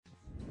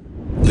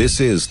This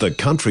is the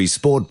Country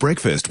Sport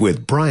Breakfast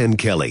with Brian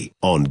Kelly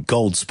on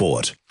Gold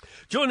Sport.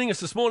 Joining us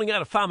this morning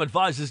out of Farm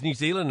Advisors New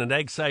Zealand and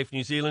AgSafe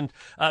New Zealand,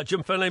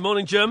 Jim Findlay.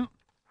 Morning, Jim.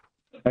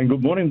 And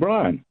good morning,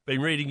 Brian. Been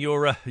reading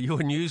your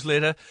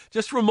newsletter,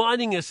 just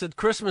reminding us that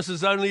Christmas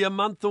is only a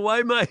month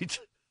away,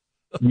 mate.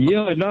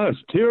 Yeah, I know. It's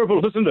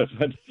terrible, isn't it?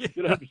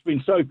 It's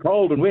been so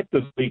cold and wet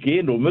this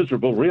weekend, or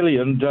miserable, really.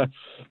 And,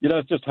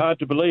 it's just hard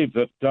to believe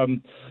that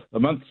a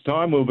month's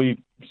time we'll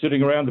be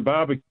sitting around the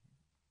barbecue.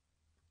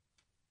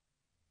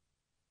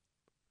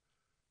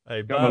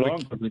 Come along,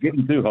 because it's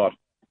getting too hot.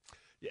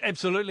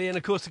 Absolutely, and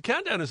of course the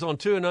countdown is on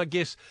too, and I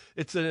guess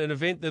it's an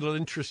event that'll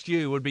interest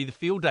you. Would be the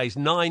field days.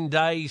 9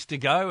 days to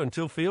go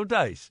until field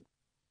days.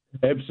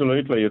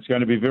 Absolutely, it's going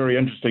to be very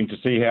interesting to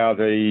see how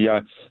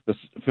the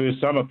first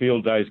summer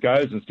field days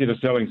goes. Instead of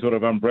selling sort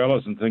of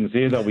umbrellas and things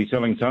there, they'll be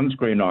selling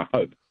sunscreen, I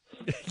hope.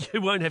 You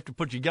won't have to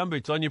put your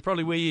gumboots on. You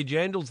probably wear your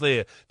jandals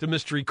there to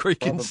Mystery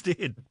Creek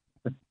instead.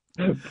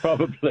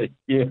 Probably,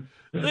 yeah.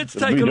 Let's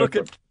take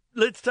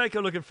a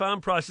look at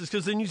farm prices,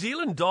 because the New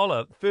Zealand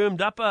dollar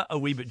firmed up a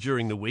wee bit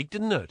during the week,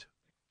 didn't it?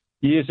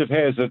 Yes, it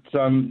has.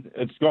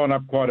 It's gone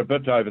up quite a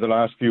bit over the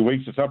last few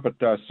weeks. It's up at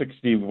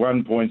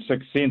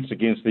 61.6 cents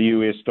against the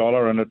US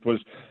dollar, and it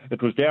was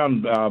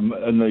down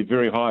in the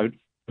very high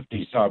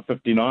 50s,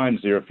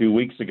 59s there a few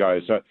weeks ago.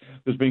 So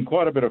there's been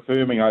quite a bit of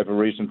firming over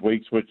recent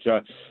weeks, which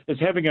is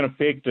having an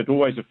effect. It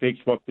always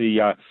affects what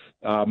the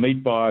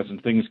meat buyers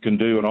and things can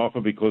do and offer,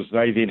 because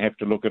they then have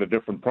to look at a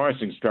different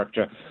pricing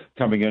structure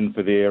coming in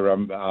for their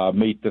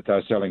meat that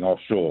they're selling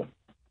offshore.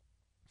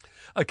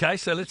 Okay,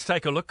 so let's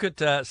take a look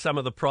at some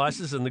of the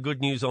prices and the good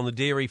news on the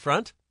dairy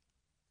front.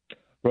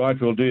 Right,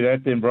 we'll do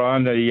that then,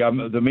 Brian.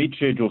 The meat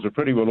schedules are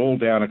pretty well all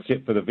down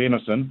except for the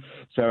venison.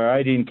 So our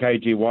 18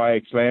 kg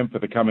YX lamb for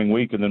the coming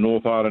week in the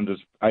North Island is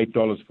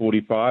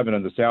 $8.45, and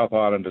in the South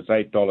Island it's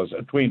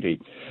 $8.20.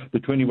 The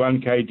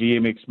 21 kg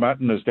MX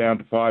mutton is down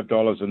to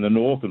 $5 in the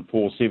North and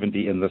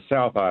 $4.70 in the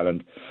South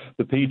Island.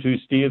 The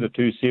P2 steer, the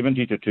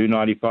 270 to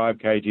 295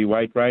 kg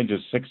weight range, is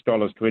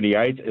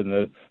 $6.28 in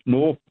the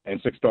North and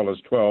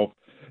 $6.12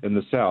 in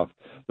the South.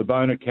 The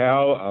Boner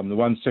cow, the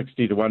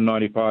 160 to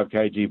 195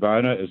 kg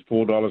Boner, is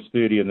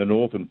 $4.30 in the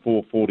North and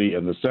 $4.40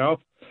 in the South.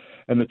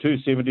 And the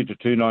 270 to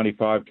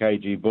 295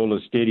 kg bull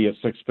is steady at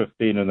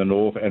 $6.15 in the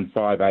North and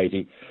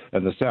 $5.80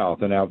 in the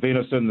South. And our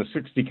venison, the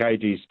 60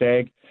 kg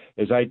stag,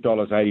 is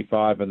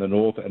 $8.85 in the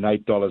North and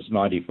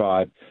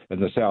 $8.95 in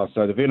the South.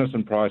 So the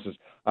venison prices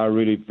are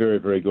really very,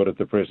 very good at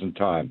the present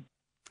time.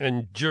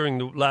 And during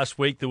the last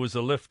week, there was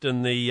a lift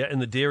in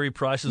the dairy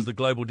prices, the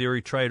global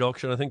dairy trade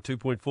auction, I think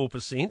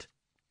 2.4%.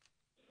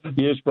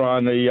 Yes,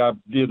 Brian, the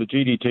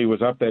GDT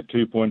was up that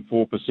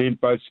 2.4%.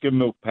 Both skim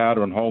milk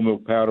powder and whole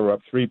milk powder were up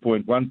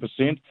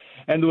 3.1%.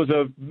 And there was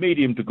a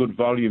medium to good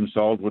volume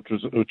sold, which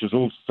is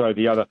also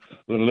the other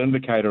little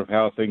indicator of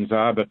how things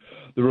are. But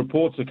the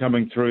reports are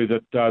coming through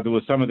that there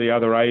were some of the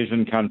other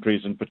Asian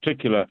countries in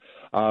particular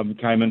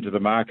came into the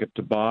market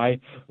to buy,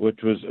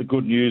 which was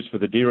good news for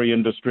the dairy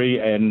industry.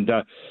 And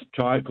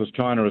because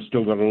China has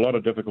still got a lot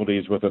of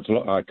difficulties with its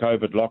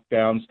COVID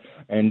lockdowns,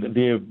 and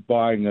their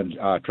buying and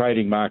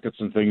trading markets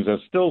and things are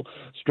still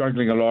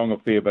struggling along a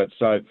fair bit.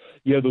 So,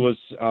 yeah, there was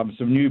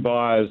some new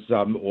buyers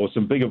or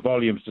some bigger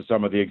volumes to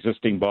some of the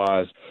existing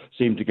buyers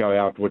seem to go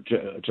out, which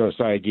I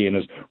say again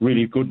is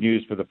really good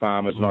news for the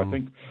farmers. And I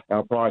think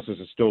our prices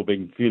are still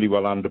being fairly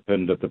well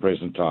underpinned at the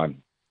present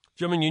time.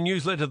 Jim, in your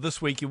newsletter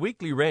this week, your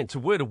weekly rant's a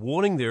word of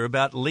warning there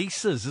about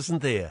leases,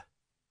 isn't there?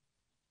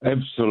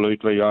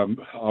 Absolutely.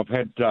 I've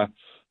had,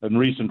 in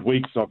recent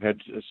weeks, I've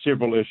had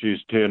several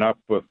issues turn up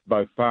with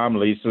both farm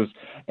leases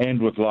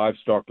and with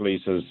livestock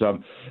leases.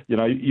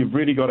 You've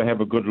really got to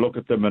have a good look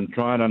at them and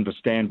try and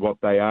understand what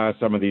they are.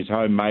 Some of these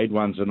homemade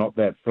ones are not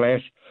that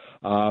flash.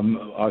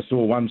 I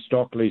saw one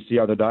stock lease the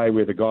other day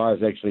where the guy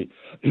is actually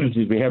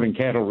having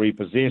cattle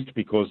repossessed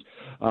because,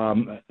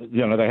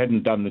 they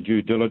hadn't done the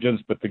due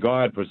diligence, but the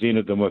guy had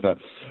presented them with a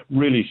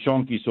really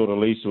shonky sort of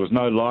lease. There was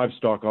no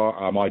livestock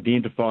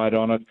identified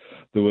on it.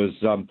 There was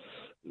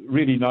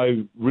really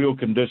no real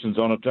conditions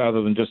on it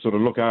other than just sort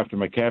of look after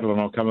my cattle and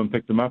I'll come and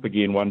pick them up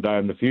again one day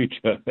in the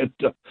future.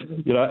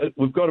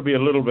 We've got to be a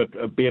little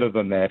bit better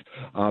than that.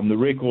 The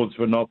records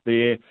were not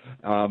there.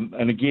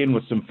 And again,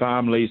 with some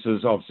farm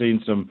leases, I've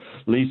seen some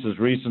leases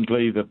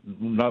recently,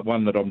 not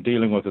one that I'm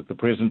dealing with at the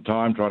present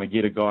time, trying to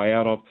get a guy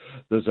out of.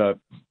 There's a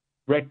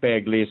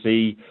ratbag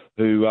lessee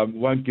who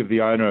won't give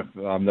the owner,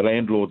 the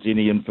landlords,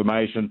 any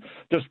information,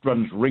 just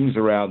runs rings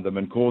around them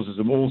and causes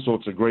them all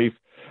sorts of grief.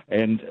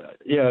 And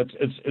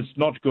it's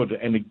not good.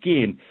 And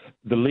again,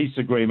 the lease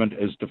agreement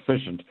is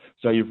deficient.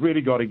 So you've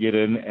really got to get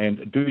in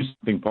and do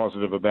something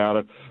positive about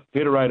it.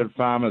 Federated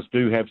farmers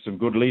do have some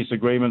good lease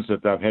agreements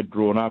that they've had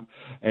drawn up.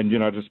 And,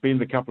 to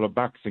spend a couple of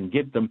bucks and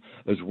get them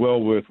is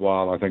well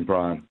worthwhile, I think,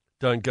 Brian.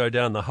 Don't go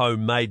down the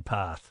homemade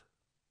path.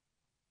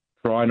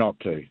 Try not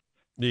to.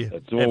 Yeah,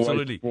 it's always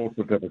absolutely. Fraught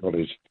with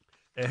difficulties.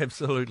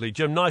 Absolutely.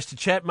 Jim, nice to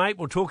chat, mate.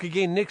 We'll talk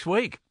again next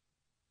week.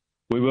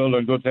 We will,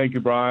 and good. Thank you,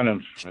 Brian,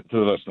 and to the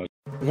listeners.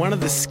 One of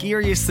the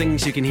scariest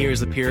things you can hear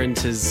as a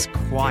parent is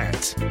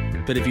quiet.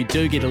 But if you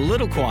do get a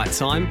little quiet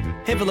time,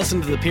 have a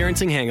listen to The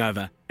Parenting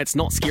Hangover. It's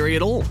not scary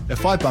at all.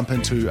 If I bump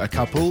into a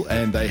couple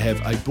and they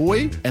have a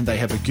boy and they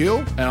have a girl,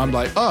 and I'm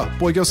like, oh,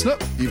 boy, girl,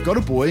 snip. You've got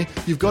a boy,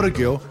 you've got a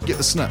girl, get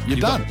the snip. You're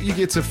done. You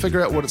get to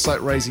figure out what it's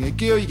like raising a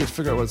girl, you get to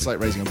figure out what it's like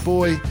raising a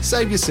boy,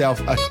 save yourself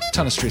a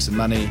ton of stress and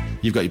money.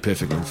 You've got your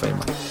perfect little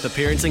family. The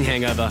Parenting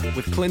Hangover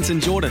with Clint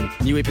and Jordan.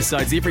 New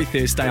episodes every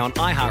Thursday on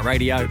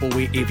iHeartRadio or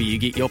wherever you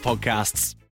get your podcasts.